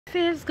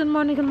Faves, good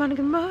morning, good morning,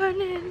 good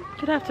morning,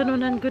 good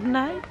afternoon and good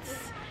night.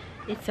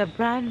 It's a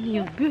brand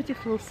new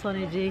beautiful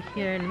sunny day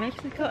here in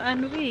Mexico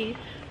and we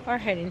are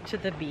heading to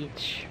the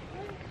beach.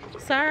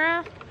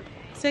 Sarah,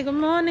 say good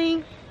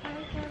morning.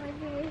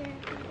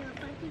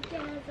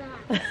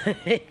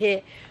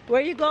 Where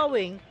are you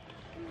going?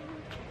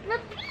 The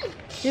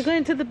beach. You're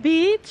going to the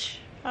beach?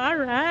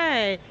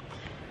 Alright.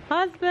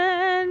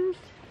 Husband,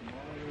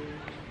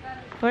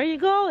 where are you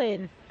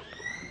going?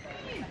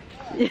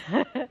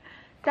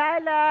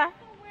 Tyler,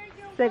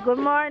 say good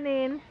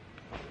morning.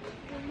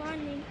 Good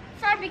morning.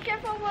 Sorry, be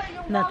careful where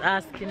you're Not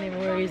asking him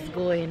where he's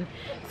going.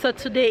 So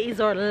today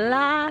is our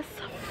last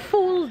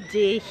full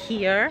day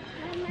here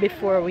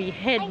before we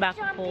head back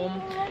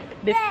home,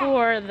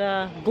 before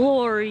the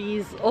glory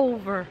is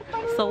over.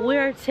 So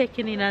we're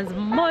taking in as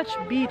much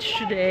beach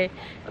today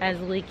as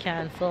we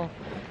can. So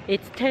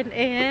it's 10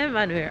 a.m.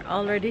 and we're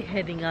already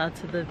heading out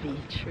to the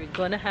beach. We're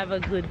gonna have a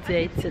good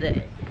day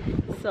today.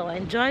 So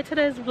enjoy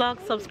today's vlog.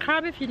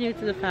 Subscribe if you're new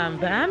to the fam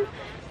bam.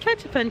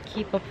 Catch up and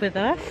keep up with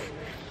us.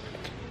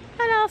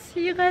 And I'll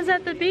see you guys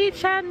at the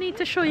beach. I need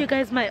to show you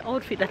guys my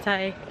outfit that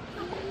I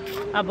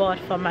bought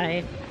for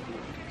my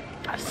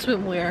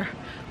swimwear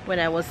when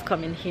I was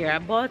coming here. I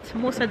bought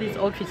most of these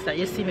outfits that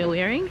you see me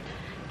wearing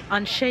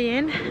on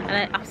Shein and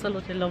I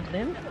absolutely love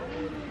them.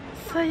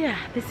 So yeah,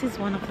 this is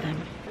one of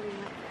them.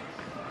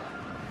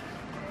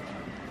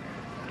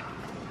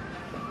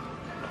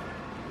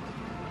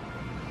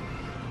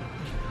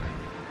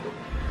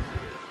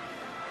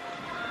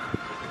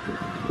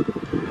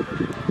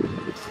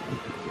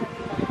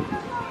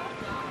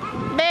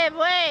 Babe,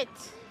 wait!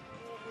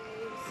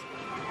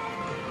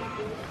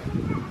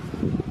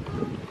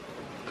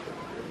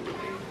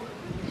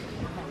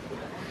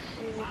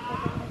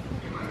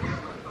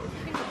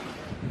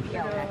 Y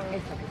ahora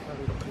eso que son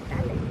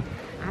digitales.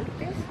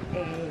 Antes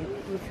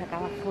tú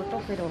sacabas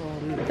fotos, pero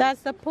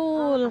That's the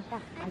pool.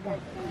 allá.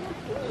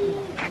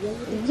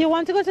 You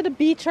want to go to the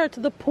beach or to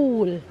the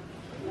pool?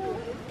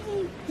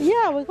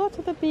 Yeah, we go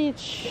to the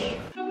beach.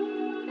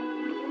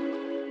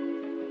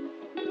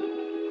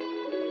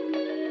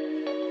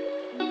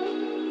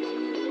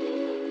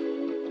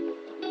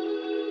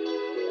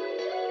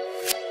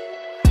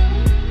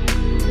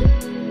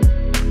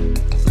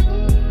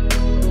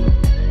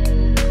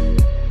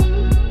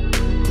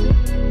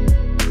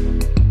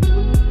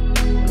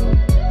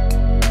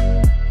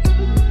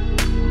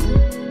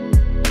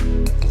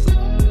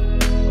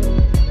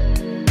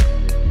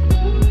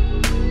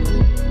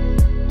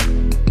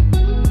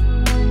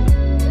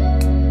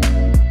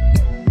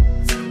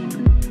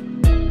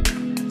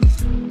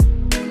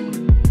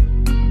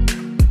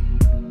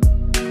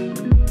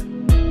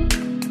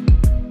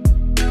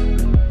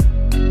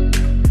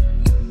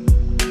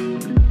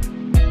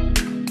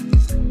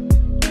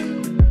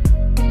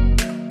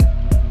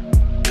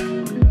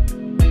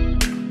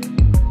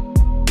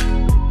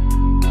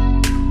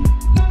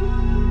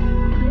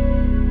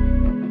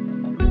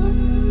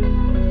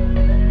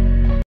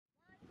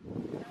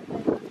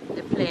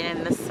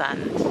 In the sand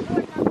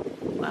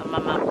while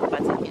Mama and Papa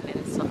taking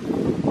in sun.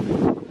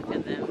 Look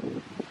at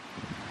them.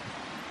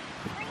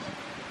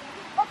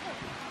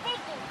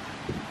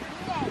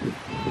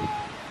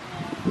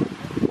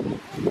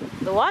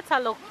 The water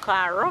look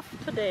rough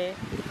today.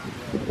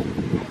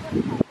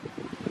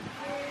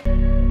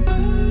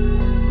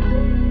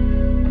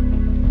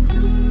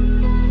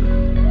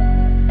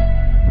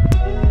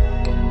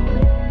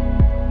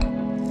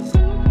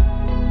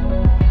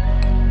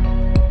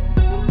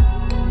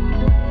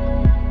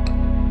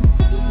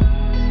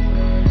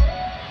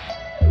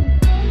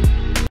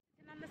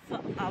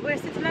 We're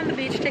sitting on the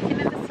beach taking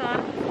in the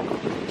sun,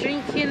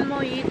 drinking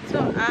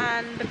mojito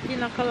and the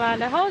pina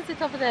colada. How is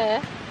it over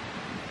there?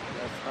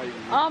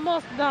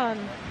 Almost done.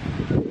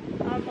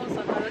 Almost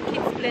done. The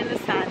kids play in the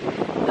sand.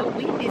 The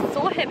wind is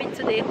so heavy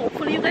today.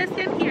 Hopefully you guys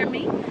can hear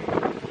me.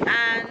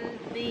 And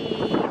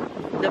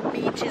the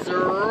beach is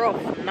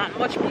rough. Not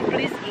much people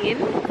is in,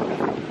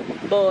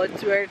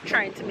 but we're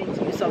trying to make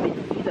use of it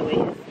either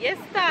way. Yes,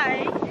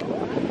 Ty?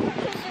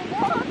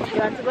 You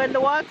want to go in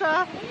the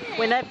water?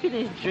 When I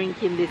finish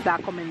drinking this, I'll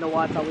come in the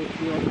water with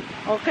you.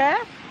 Okay?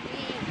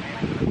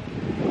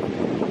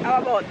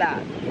 How about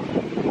that?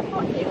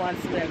 He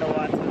wants to go in the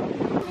water.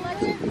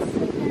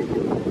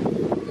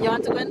 You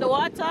want to go in the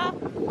water?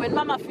 When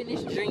Mama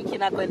finish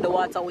drinking, I'll go in the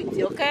water with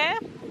you, okay?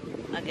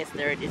 I guess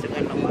they're ready to go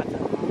in the water.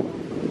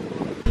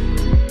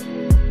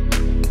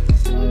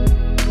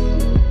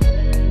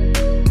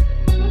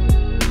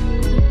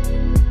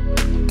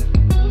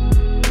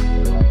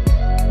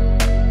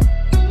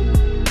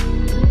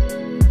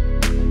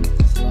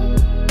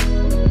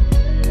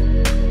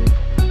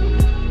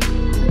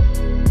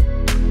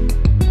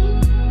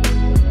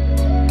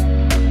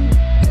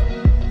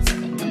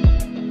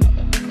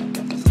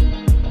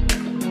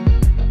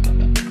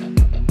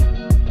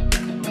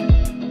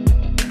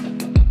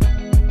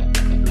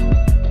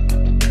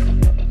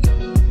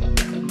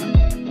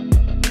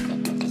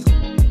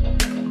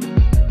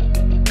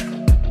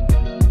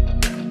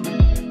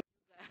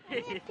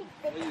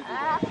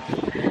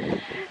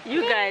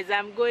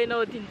 I'm going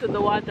out into the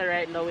water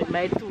right now with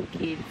my 2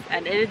 kids,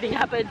 and anything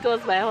happens to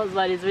us, my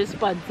husband is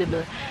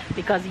responsible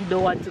because he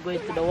don't want to go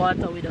into the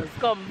water with us.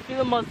 Come,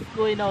 film us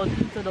going out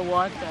into the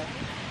water.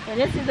 And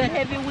this is the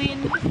heavy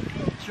wind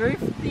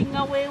drifting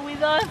away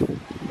with us.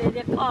 Then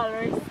they call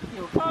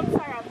rescue. Come,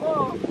 Sarah,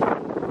 go.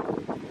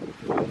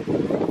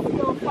 Let's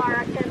go far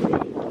I can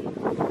make it.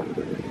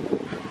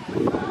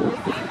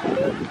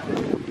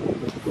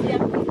 See,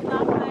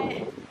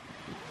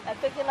 I'm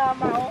taking off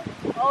my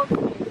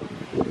outfit.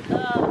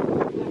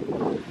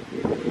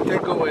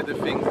 Take away the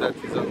things that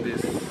is on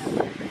this.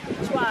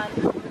 Which one?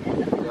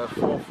 You have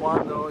 4th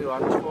one, no? You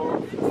want 4?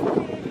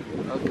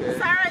 Okay.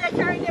 Sarah, you're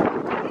carrying your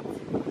bucket?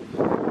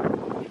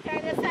 You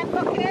carrying your sand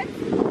bucket?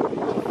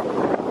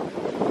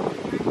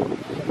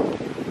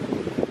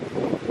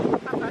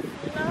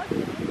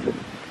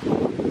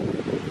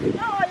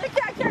 No, you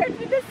can't carry it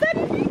with the sand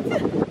in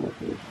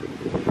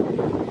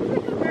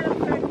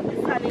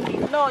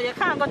it. No, you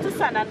can't go to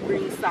sand and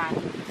bring sand.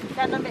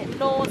 That don't make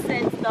no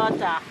sense,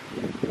 daughter.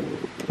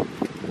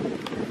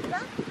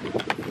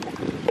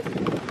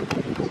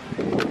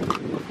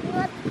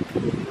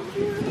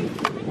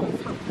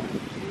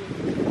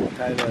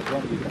 Tyler,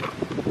 don't do that.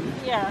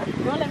 Yeah,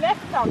 don't let me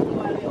talk to you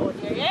while we're out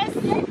here. Yes,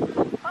 yes?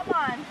 Come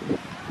on.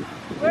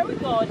 Where we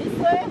go? This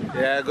way?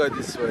 Yeah, go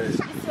this way.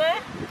 This way?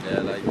 Yeah,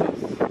 like this.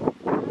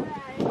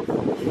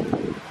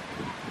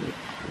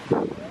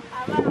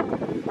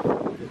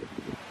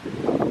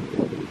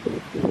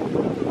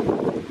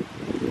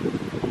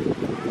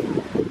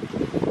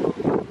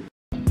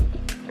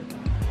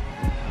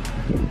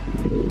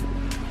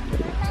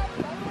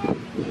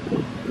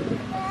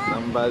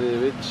 Somebody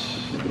reach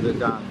the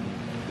gun.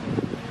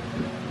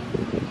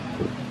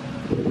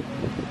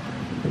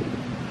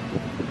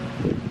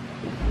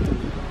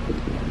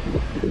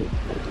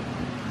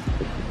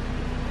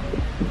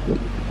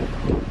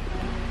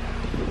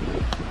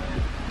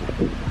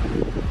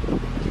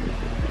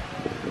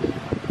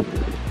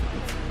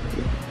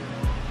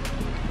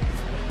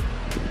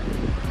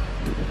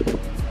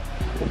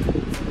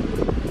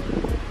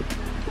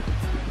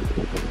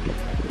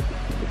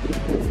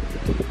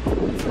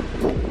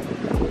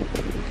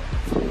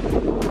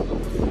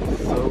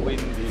 So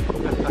windy.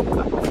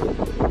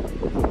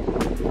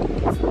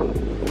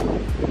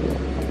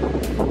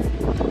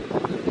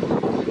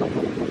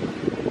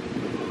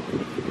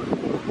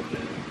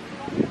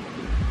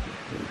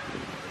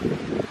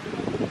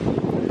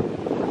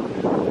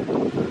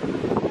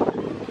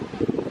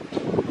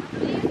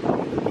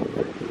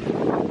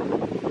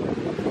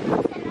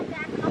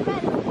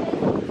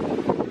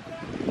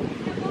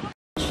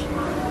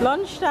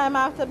 Lunchtime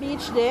after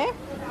beach day.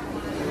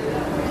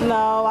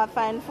 Now I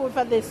find food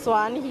for this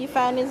one. He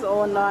find his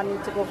own. Now I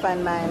need to go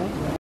find mine.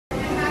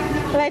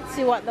 Let's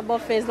see what the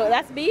buffets look.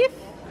 That's beef?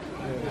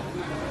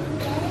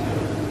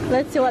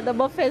 Let's see what the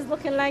buffet is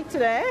looking like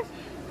today.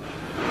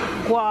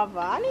 Guava.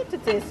 I need to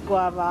taste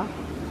guava.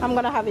 I'm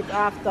gonna have it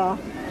after.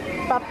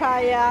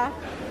 Papaya,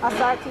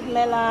 assorted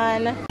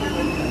melon,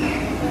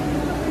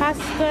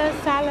 pasta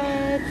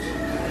salad,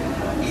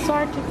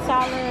 assorted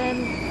salad,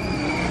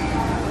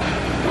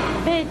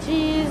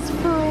 veggies,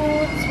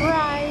 fruits,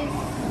 rice.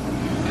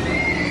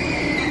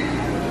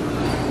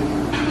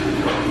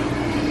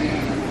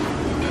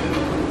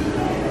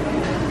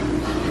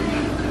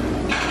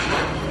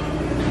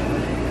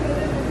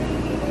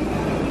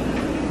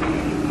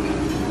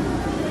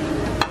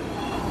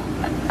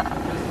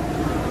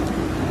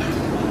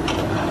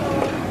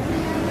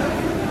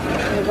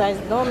 You guys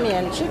know me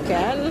and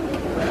chicken.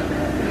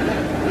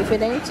 If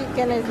it ain't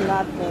chicken, it's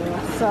nothing.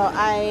 So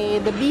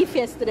the beef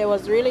yesterday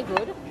was really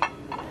good.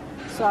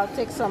 So I'll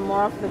take some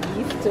more of the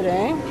beef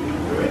today.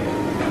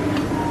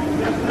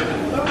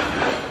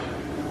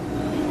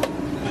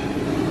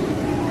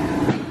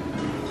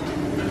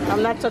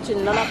 I'm not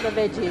touching none of the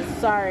veggies,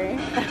 sorry.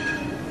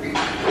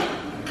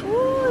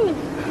 Ooh,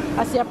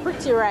 I see a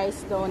pretty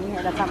rice down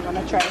here that I'm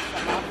gonna try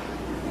some of.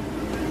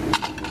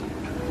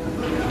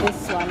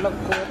 This one look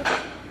good.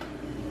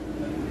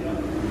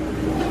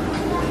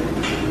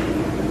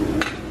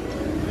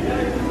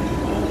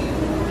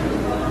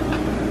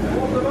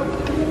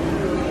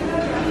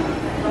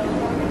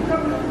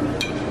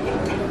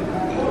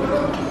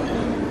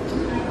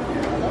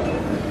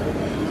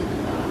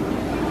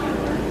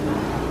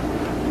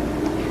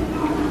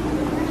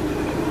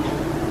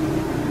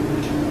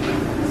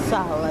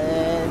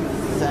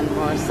 Salads and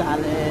more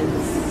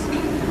salads.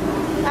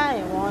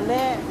 I want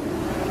it.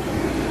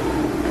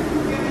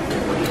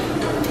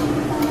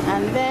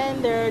 And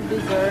then there are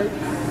desserts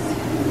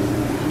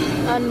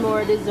and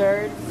more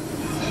desserts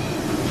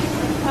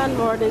and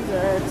more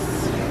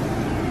desserts.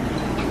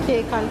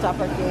 Cake on top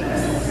of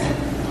cakes.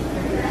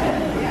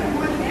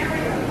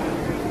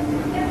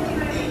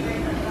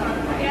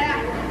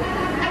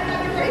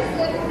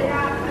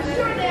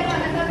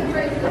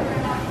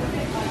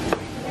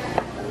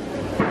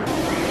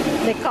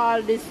 They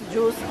call this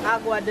juice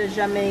agua de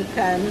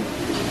Jamaican.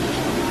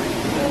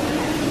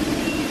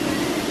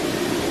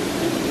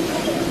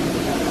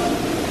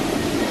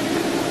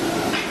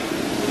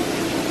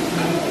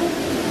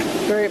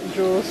 Grape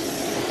juice.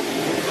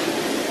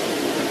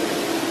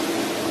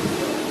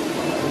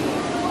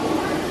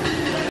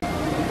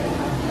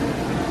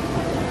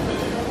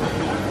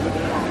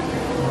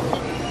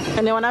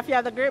 Anyone of you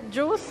have the grape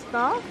juice?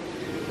 No?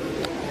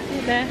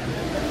 Okay.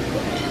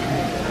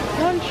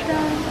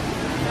 Lunchtime.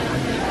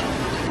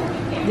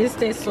 This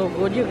tastes so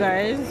good, you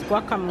guys.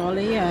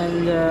 Guacamole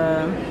and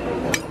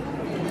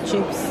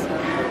chips.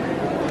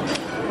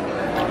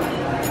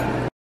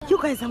 You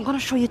guys, I'm gonna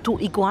show you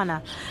 2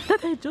 iguana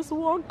that I just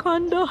walked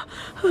under.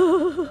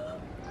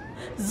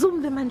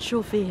 Zoom them and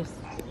show face.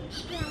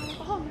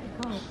 Oh my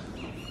god.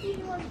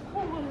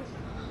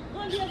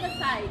 On the other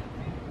side.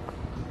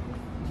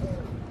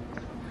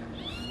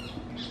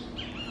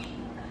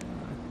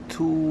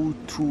 Two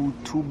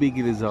big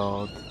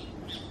lizards.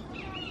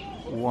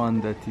 One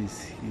that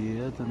is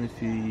here. I don't know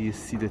if you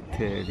see the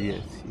tail.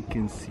 Yes, you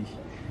can see.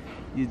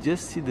 You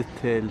just see the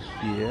tail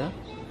here,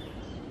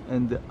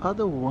 and the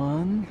other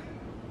one.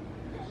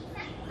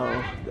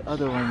 Oh, the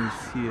other one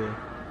is here.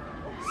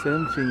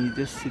 Same thing. You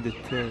just see the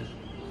tail.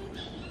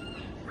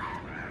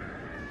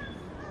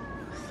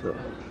 So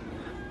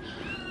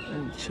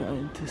I'm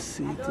trying to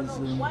see it as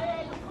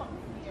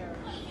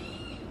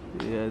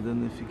yeah, I don't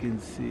know if you can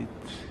see it.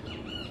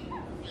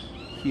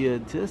 Here,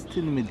 just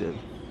in the middle.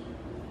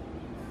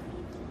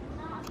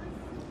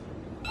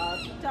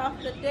 Start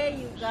the day,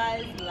 you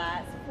guys.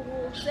 Last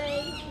full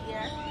day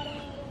here.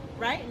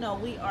 Right now,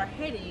 we are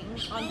heading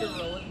on the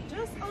road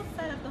just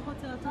outside of the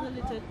hotel to the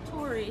little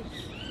tourist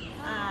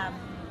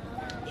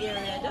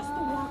area, just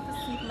to walk to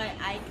see if my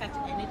eye catch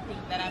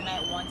anything that I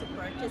might want to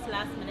purchase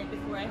last minute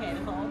before I head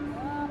home.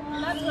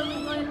 And that's where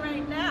we're going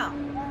right now.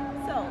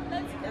 So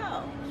let's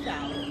go,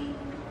 shall we?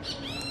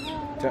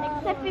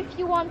 Except if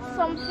you want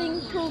something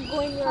to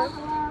go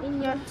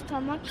in your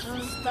stomach,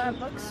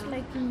 Starbucks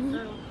like me.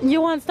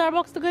 You want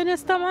Starbucks to go in your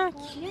stomach?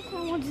 Yes,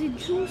 I want the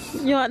juice.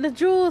 You want the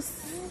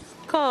juice?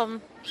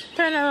 Come,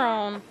 turn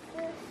around.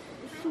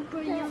 It's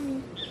super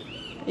yummy.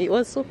 It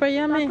was super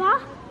yummy.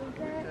 Papa,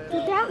 tout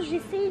à l'heure,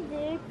 j'essaie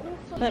de...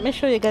 Let me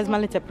show you guys my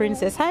little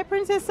princess. Hi,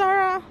 Princess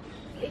Sarah.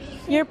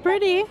 You're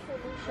pretty.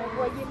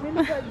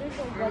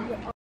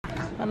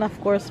 And of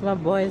course, my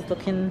boy is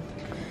looking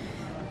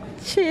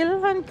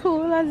chill and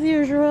cool as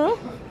usual.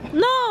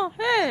 No,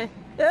 hey.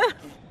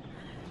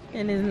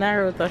 In his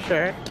Naruto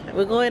shirt.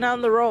 We're going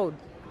on the road.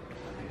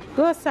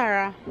 Go,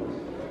 Sarah.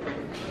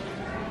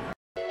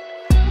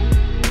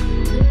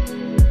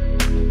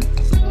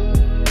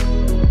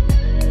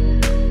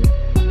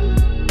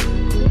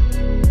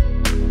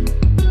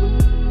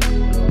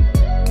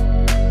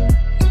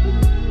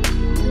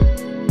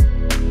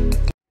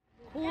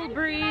 Cool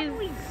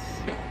breeze,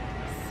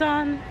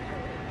 sun.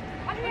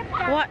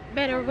 What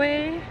better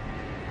way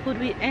could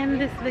we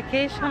end this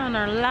vacation on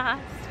our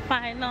last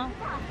final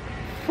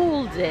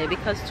full day,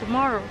 because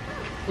tomorrow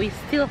we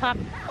still have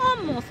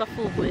almost a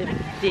full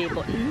day,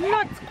 but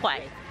not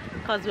quite,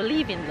 because we're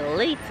leaving the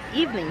late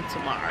evening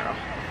tomorrow.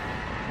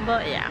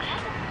 But yeah,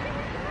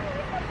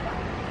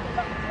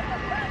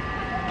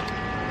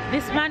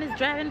 this man is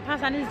driving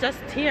past and he's just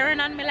staring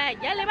at me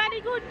like, "Jelly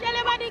body good,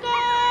 jelly body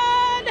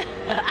good."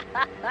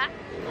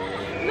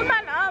 The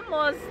man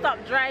almost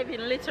stopped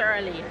driving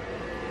literally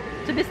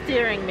to be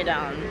staring me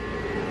down.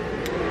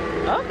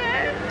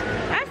 Okay,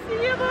 I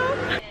see you,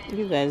 boo.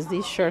 You guys,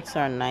 these shirts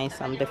are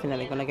nice. I'm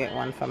definitely gonna get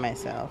one for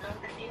myself.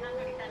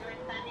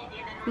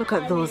 Look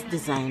at those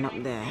design up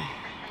there.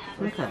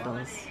 Look at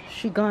those.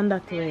 She gone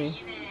that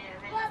way.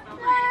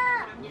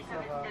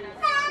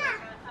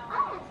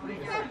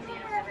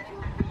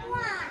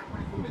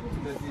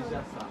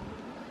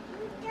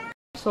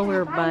 So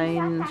we're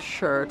buying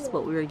shirts,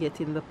 but we're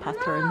getting the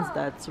patterns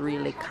that's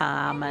really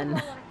calm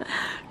and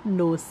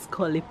no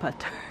scully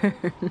pattern.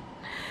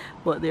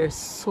 But they're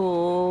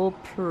so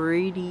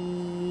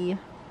pretty.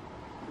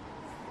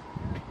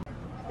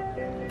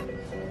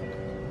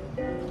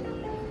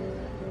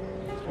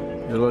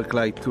 You look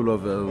like two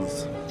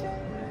lovers.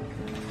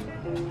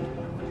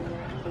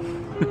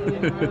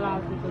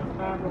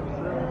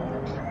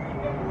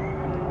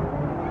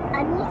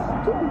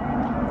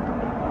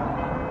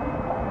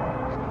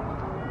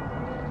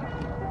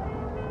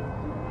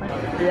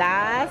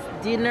 Last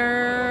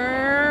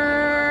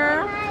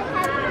dinner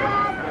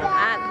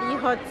at the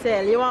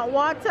hotel. You want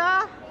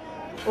water?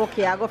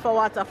 Okay, I'll go for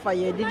water for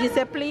you. Did you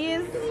say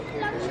please?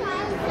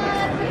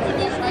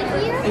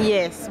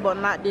 Yes, but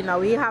not dinner.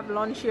 We have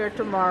lunch here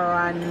tomorrow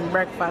and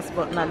breakfast,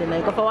 but not dinner.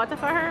 You go for water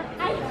for her?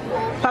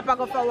 Papa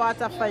go for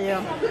water for you.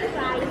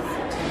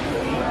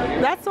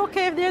 That's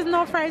okay if there's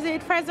no fries. You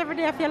eat fries every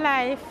day of your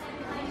life.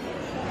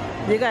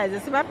 You guys, you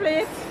see my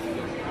plate?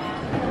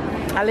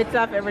 A little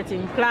of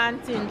everything.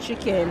 Plantain,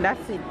 chicken,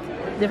 that's it.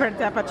 Different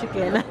type of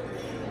chicken.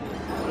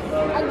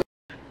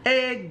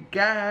 Hey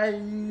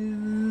guys!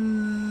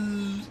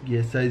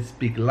 Yes, I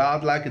speak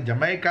loud like a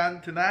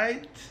Jamaican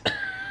tonight.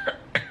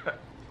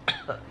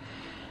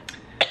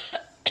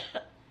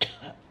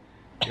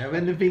 You have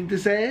anything to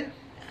say?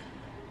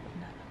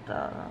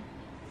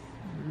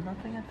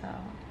 Nothing at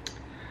all.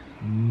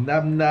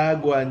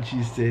 Nabnagwan,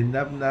 she said.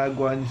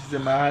 Nabnagwan, she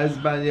said, my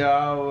husband, you're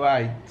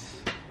alright.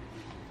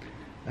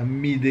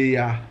 And me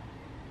there.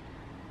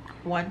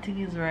 One thing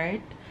is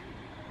right.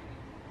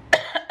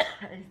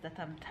 Is that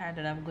I'm tired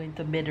and I'm going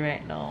to bed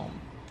right now.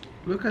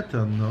 Look at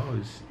her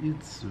nose.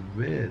 It's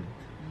red.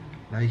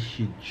 Like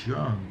she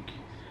drunk.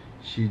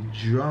 She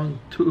drank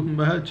too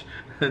much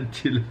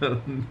until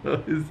her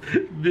nose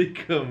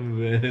become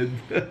red.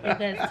 You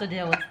guys, today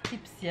I was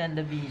tipsy on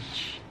the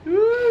beach.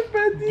 Ooh,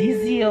 buddy.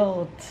 Dizzy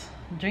out.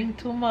 Drink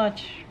too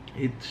much.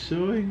 It's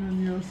showing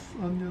on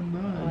your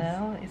nose.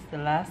 Well, it's the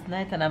last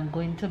night and I'm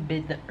going to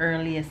bed the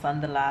earliest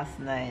on the last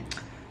night.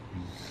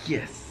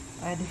 Yes.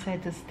 I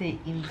decided to stay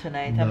in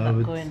tonight. No, I'm not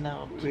but going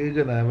out. We're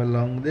gonna have a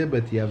long day,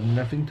 but you have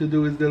nothing to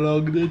do with the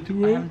long day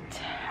too. I'm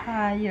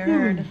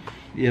tired.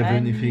 You have I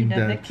anything need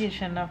a that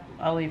vacation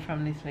away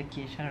from this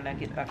vacation when I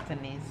get back to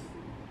Nice.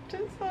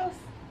 Jesus.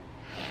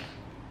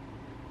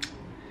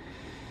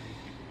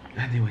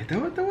 Anyway,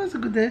 that was a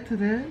good day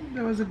today.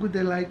 That was a good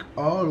day, like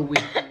all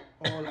week.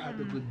 All had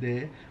a good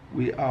day.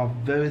 We are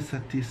very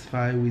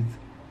satisfied with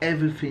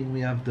everything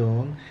we have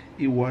done.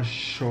 It was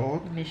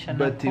short, Mission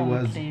but it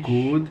was accomplished.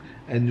 good,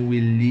 and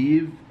we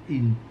live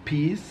in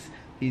peace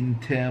in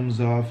terms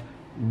of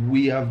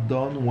we have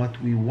done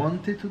what we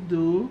wanted to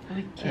do.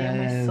 We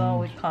came, we saw,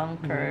 we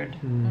conquered.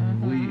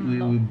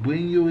 We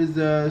bring you with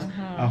us.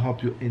 I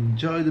hope you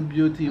enjoy the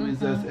beauty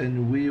with us,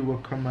 and we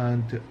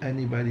recommend to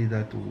anybody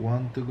that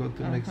want to go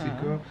to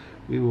Mexico,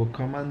 we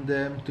recommend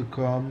them to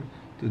come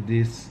to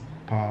this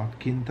park,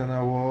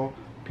 Quintana Roo,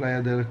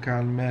 Playa del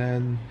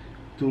Carmen,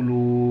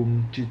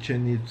 Tulum,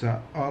 Chichen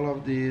Itza, all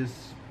of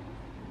this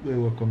we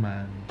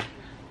recommend.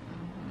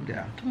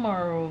 Yeah.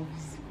 Tomorrow's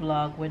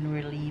vlog, when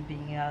we're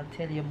leaving, I'll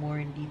tell you more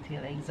in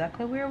detail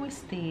exactly where we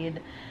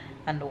stayed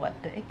and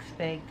what to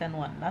expect and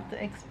what not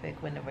to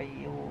expect whenever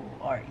you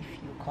or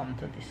if you come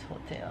to this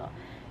hotel.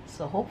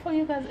 So hopefully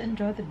you guys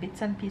enjoy the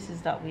bits and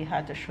pieces that we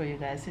had to show you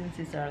guys. Since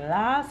it's our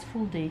last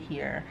full day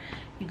here,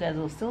 you guys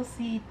will still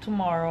see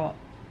tomorrow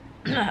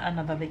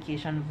another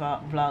vacation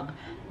vlog,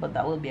 but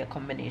that will be a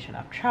combination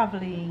of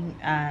traveling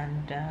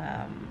and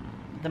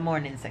the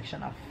morning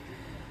section of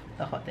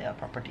the hotel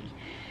property.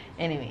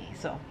 Anyway,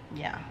 so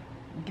yeah,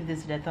 give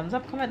this video a thumbs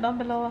up, comment down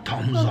below,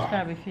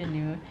 subscribe if you're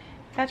new,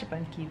 catch up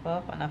and keep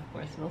up, and of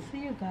course we'll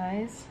see you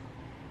guys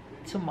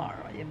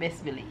tomorrow. You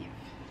best believe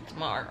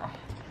tomorrow.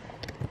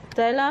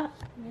 Tyler,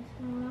 Yes,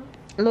 Mama.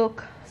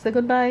 look, say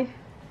goodbye.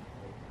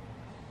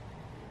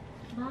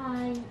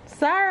 Bye.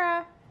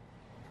 Sarah,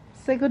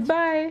 say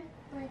goodbye.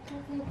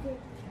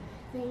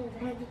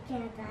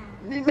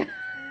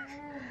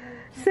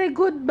 Say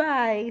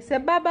goodbye. Say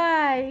bye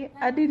bye.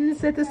 I didn't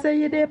say to say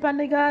you there on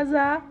the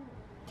Gaza.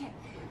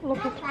 Look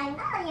at,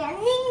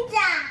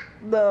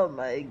 oh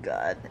my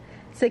God.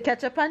 Say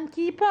catch up and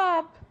keep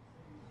up.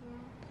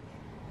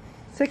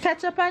 Say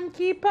catch up and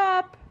keep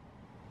up.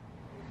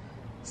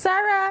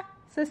 Sarah,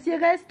 say see you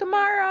guys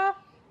tomorrow.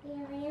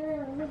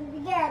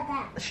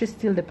 She's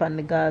still there on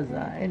the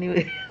Gaza.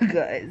 Anyway,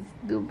 guys,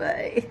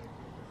 goodbye.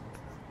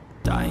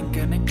 I ain't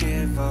gonna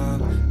give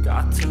up.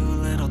 Got too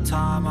little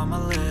time, I'ma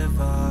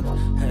live up.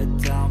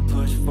 Head down,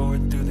 push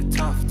forward through the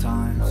tough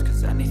times,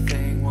 'cause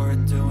anything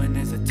worth doing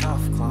is a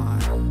tough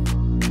climb.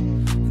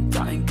 And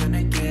I ain't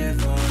gonna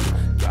give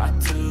up.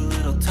 Got too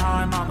little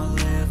time, I'ma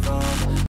live up.